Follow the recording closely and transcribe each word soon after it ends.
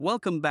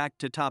Welcome back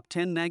to Top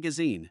 10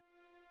 Magazine.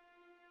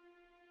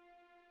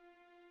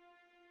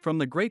 From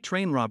the Great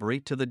Train Robbery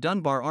to the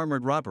Dunbar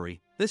Armored Robbery,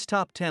 this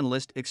Top 10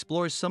 list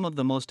explores some of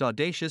the most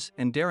audacious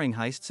and daring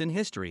heists in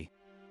history.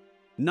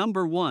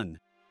 Number 1.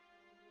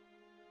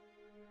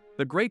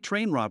 The Great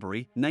Train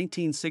Robbery,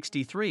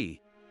 1963.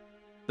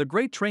 The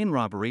Great Train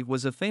Robbery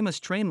was a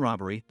famous train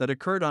robbery that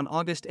occurred on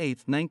August 8,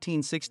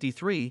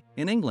 1963,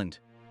 in England.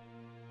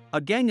 A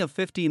gang of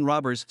 15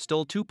 robbers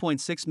stole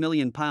 £2.6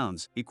 million,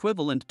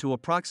 equivalent to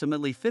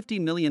approximately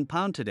 £50 million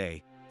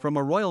today, from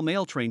a Royal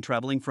Mail train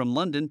travelling from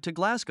London to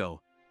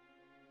Glasgow.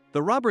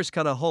 The robbers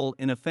cut a hole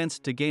in a fence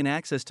to gain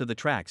access to the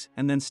tracks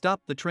and then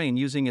stopped the train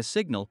using a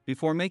signal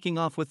before making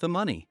off with the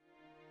money.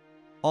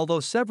 Although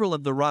several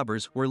of the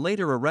robbers were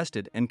later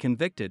arrested and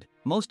convicted,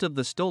 most of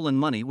the stolen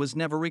money was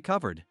never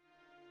recovered.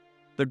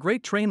 The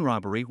Great Train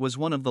Robbery was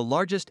one of the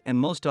largest and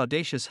most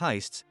audacious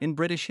heists in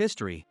British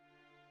history.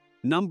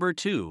 Number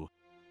 2.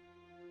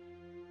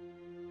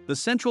 The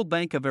Central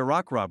Bank of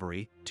Iraq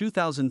Robbery,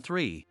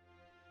 2003.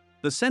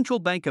 The Central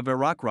Bank of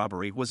Iraq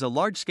robbery was a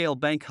large-scale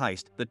bank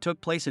heist that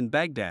took place in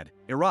Baghdad,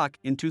 Iraq,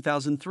 in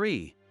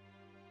 2003.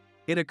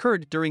 It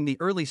occurred during the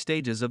early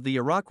stages of the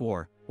Iraq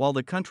War, while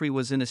the country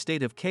was in a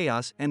state of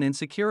chaos and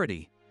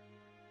insecurity.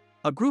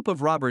 A group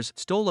of robbers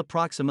stole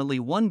approximately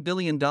 $1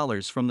 billion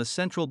from the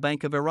Central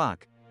Bank of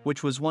Iraq,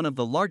 which was one of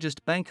the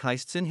largest bank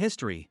heists in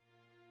history.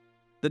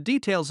 The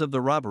details of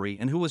the robbery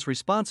and who was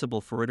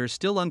responsible for it are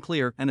still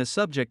unclear and a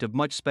subject of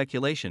much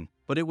speculation,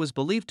 but it was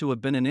believed to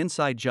have been an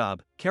inside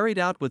job, carried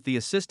out with the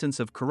assistance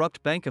of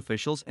corrupt bank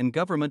officials and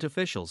government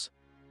officials.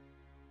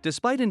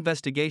 Despite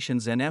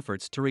investigations and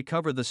efforts to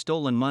recover the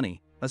stolen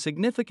money, a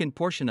significant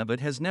portion of it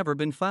has never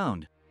been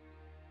found.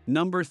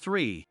 Number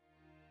 3.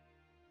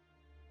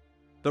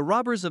 The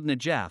Robbers of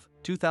Najaf,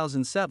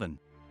 2007.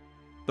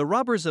 The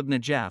Robbers of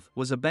Najaf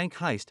was a bank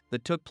heist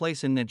that took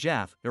place in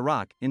Najaf,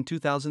 Iraq, in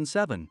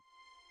 2007.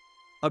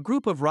 A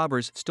group of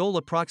robbers stole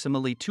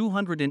approximately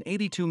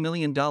 $282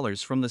 million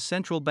from the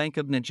Central Bank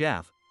of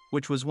Najaf,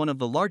 which was one of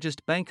the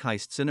largest bank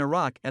heists in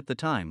Iraq at the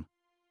time.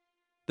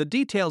 The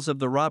details of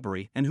the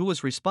robbery and who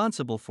was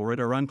responsible for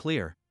it are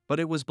unclear, but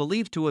it was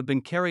believed to have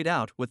been carried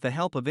out with the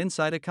help of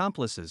inside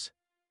accomplices.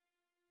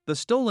 The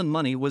stolen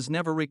money was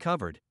never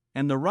recovered,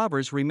 and the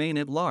robbers remain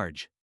at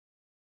large.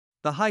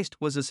 The heist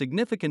was a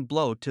significant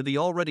blow to the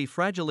already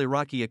fragile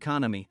Iraqi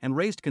economy and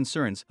raised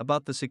concerns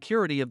about the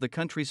security of the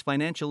country's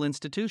financial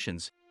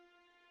institutions.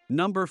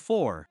 Number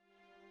 4.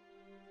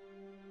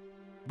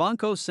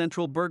 Banco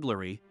Central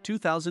Burglary,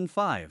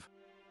 2005.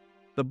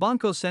 The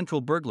Banco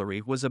Central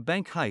burglary was a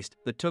bank heist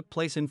that took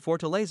place in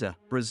Fortaleza,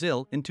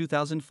 Brazil, in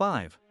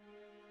 2005.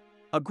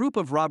 A group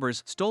of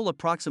robbers stole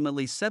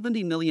approximately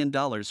 $70 million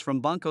from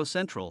Banco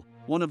Central,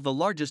 one of the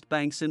largest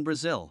banks in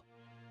Brazil.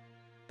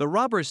 The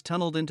robbers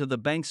tunneled into the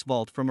bank's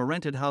vault from a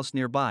rented house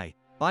nearby,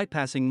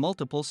 bypassing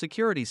multiple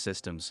security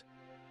systems.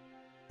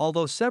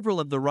 Although several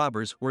of the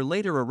robbers were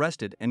later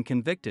arrested and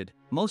convicted,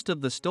 most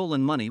of the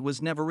stolen money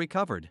was never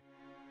recovered.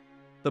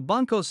 The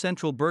Banco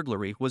Central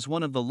burglary was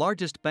one of the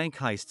largest bank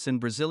heists in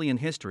Brazilian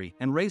history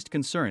and raised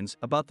concerns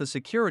about the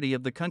security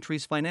of the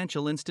country's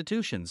financial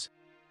institutions.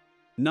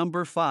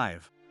 Number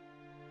 5.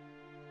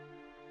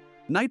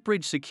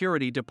 Knightsbridge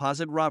Security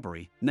Deposit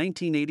Robbery,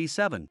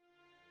 1987.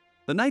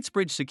 The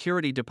Knightsbridge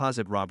Security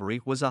Deposit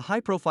Robbery was a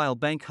high-profile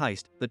bank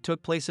heist that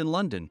took place in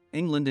London,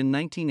 England in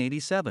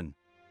 1987.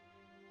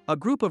 A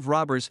group of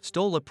robbers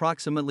stole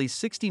approximately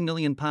 £60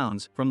 million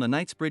from the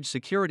Knightsbridge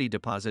Security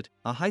Deposit,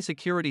 a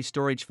high-security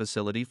storage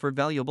facility for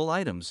valuable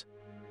items.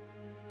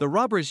 The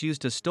robbers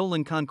used a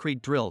stolen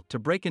concrete drill to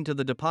break into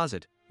the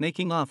deposit,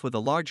 making off with a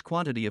large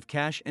quantity of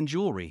cash and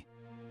jewelry.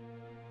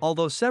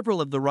 Although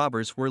several of the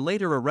robbers were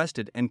later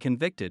arrested and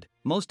convicted,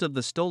 most of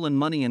the stolen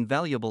money and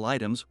valuable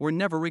items were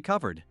never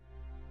recovered.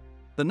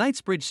 The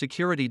Knightsbridge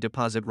Security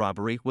Deposit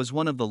Robbery was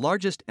one of the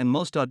largest and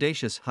most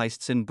audacious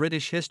heists in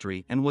British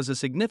history and was a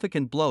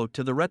significant blow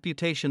to the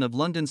reputation of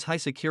London's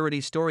high-security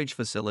storage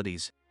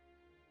facilities.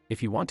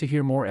 If you want to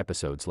hear more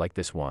episodes like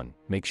this one,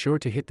 make sure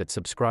to hit that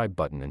subscribe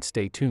button and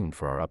stay tuned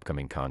for our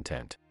upcoming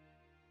content.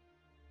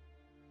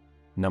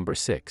 Number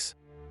 6.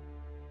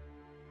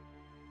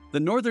 The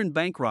Northern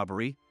Bank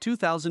Robbery,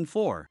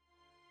 2004.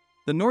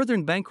 The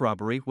Northern Bank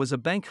Robbery was a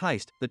bank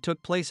heist that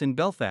took place in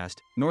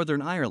Belfast,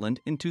 Northern Ireland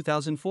in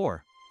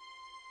 2004.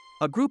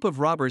 A group of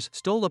robbers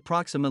stole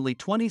approximately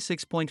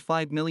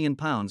 £26.5 million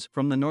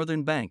from the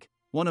Northern Bank,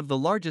 one of the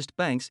largest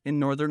banks in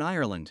Northern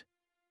Ireland.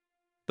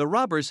 The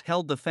robbers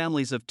held the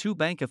families of 2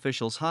 bank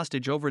officials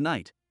hostage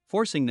overnight,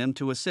 forcing them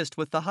to assist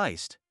with the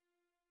heist.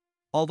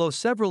 Although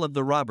several of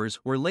the robbers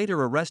were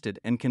later arrested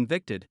and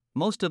convicted,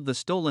 most of the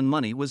stolen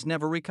money was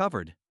never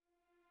recovered.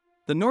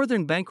 The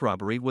Northern Bank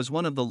robbery was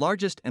one of the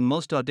largest and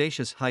most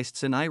audacious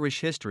heists in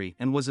Irish history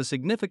and was a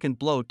significant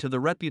blow to the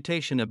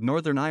reputation of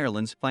Northern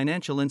Ireland's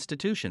financial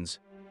institutions.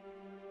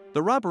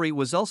 The robbery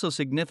was also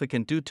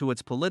significant due to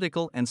its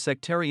political and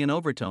sectarian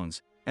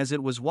overtones, as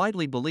it was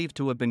widely believed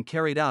to have been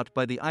carried out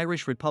by the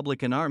Irish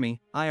Republican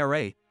Army,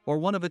 IRA, or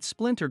one of its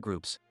splinter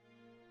groups.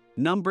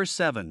 Number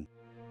 7.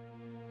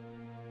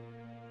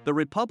 The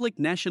Republic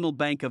National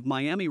Bank of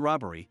Miami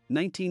Robbery,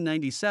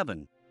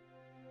 1997.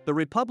 The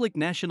Republic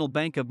National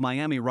Bank of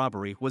Miami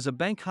robbery was a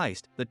bank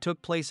heist that took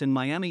place in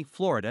Miami,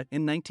 Florida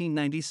in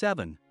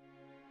 1997.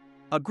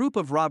 A group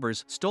of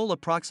robbers stole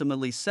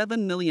approximately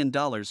 $7 million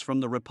from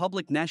the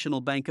Republic National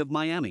Bank of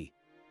Miami.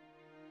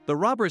 The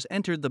robbers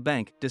entered the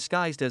bank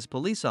disguised as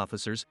police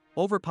officers,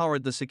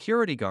 overpowered the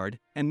security guard,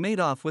 and made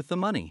off with the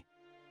money.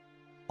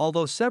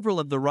 Although several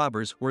of the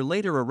robbers were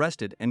later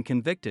arrested and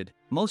convicted,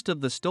 most of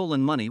the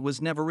stolen money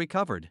was never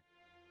recovered.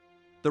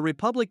 The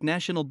Republic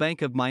National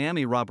Bank of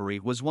Miami robbery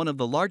was one of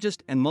the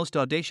largest and most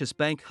audacious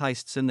bank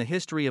heists in the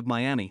history of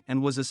Miami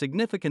and was a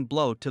significant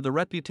blow to the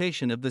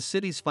reputation of the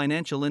city's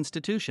financial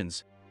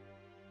institutions.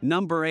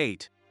 Number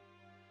 8.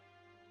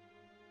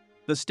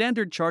 The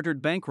Standard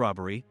Chartered Bank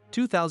Robbery,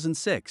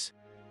 2006.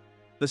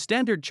 The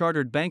Standard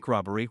Chartered Bank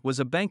Robbery was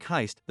a bank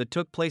heist that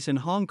took place in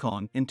Hong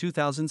Kong in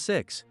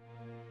 2006.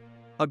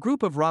 A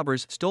group of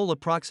robbers stole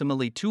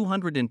approximately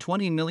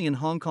 220 million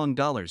Hong Kong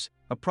dollars,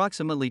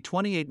 approximately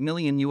 28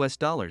 million US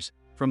dollars,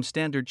 from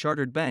Standard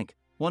Chartered Bank,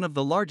 one of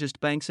the largest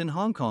banks in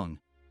Hong Kong.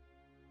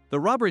 The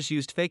robbers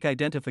used fake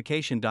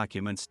identification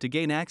documents to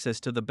gain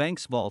access to the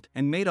bank's vault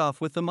and made off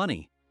with the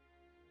money.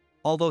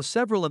 Although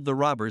several of the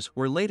robbers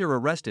were later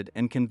arrested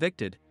and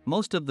convicted,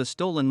 most of the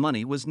stolen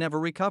money was never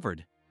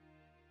recovered.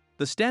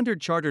 The Standard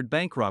Chartered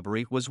Bank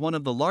robbery was one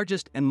of the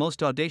largest and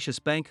most audacious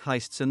bank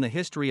heists in the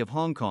history of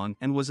Hong Kong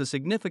and was a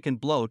significant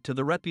blow to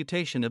the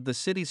reputation of the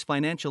city's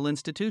financial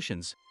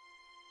institutions.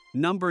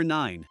 Number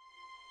 9.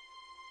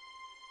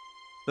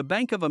 The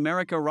Bank of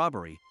America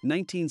Robbery,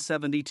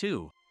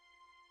 1972.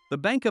 The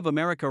Bank of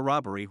America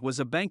robbery was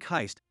a bank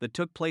heist that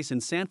took place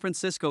in San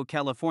Francisco,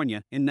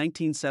 California in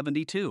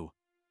 1972.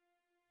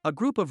 A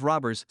group of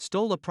robbers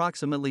stole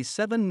approximately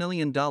 $7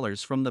 million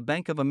from the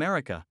Bank of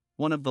America,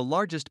 one of the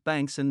largest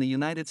banks in the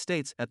United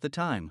States at the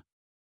time.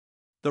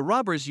 The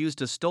robbers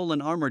used a stolen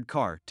armored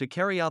car to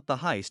carry out the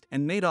heist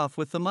and made off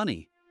with the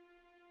money.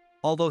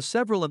 Although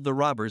several of the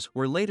robbers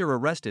were later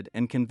arrested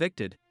and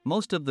convicted,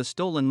 most of the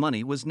stolen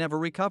money was never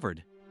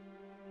recovered.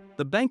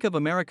 The Bank of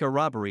America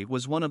robbery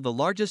was one of the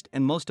largest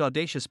and most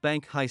audacious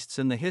bank heists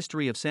in the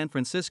history of San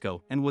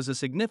Francisco and was a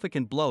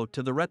significant blow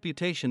to the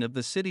reputation of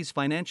the city's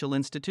financial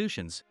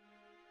institutions.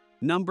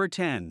 Number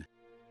 10.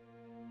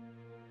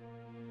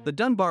 The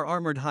Dunbar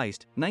Armored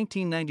Heist,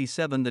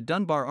 1997. The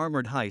Dunbar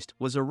Armored Heist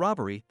was a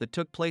robbery that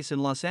took place in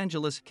Los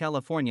Angeles,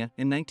 California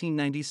in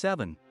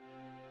 1997.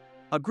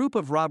 A group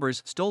of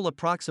robbers stole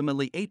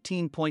approximately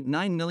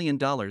 $18.9 million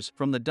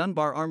from the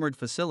Dunbar Armored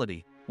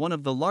Facility, one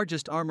of the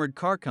largest armored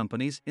car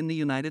companies in the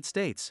United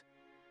States.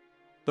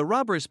 The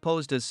robbers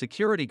posed as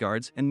security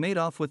guards and made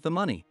off with the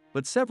money,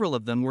 but several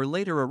of them were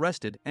later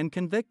arrested and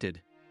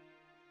convicted.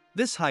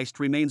 This heist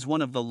remains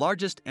one of the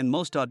largest and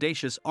most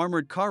audacious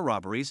armored car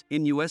robberies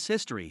in U.S.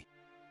 history.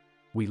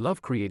 We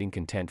love creating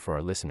content for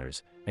our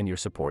listeners, and your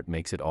support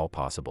makes it all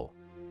possible.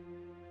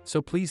 So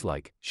please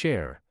like,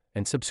 share,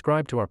 and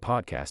subscribe to our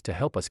podcast to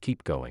help us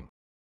keep going.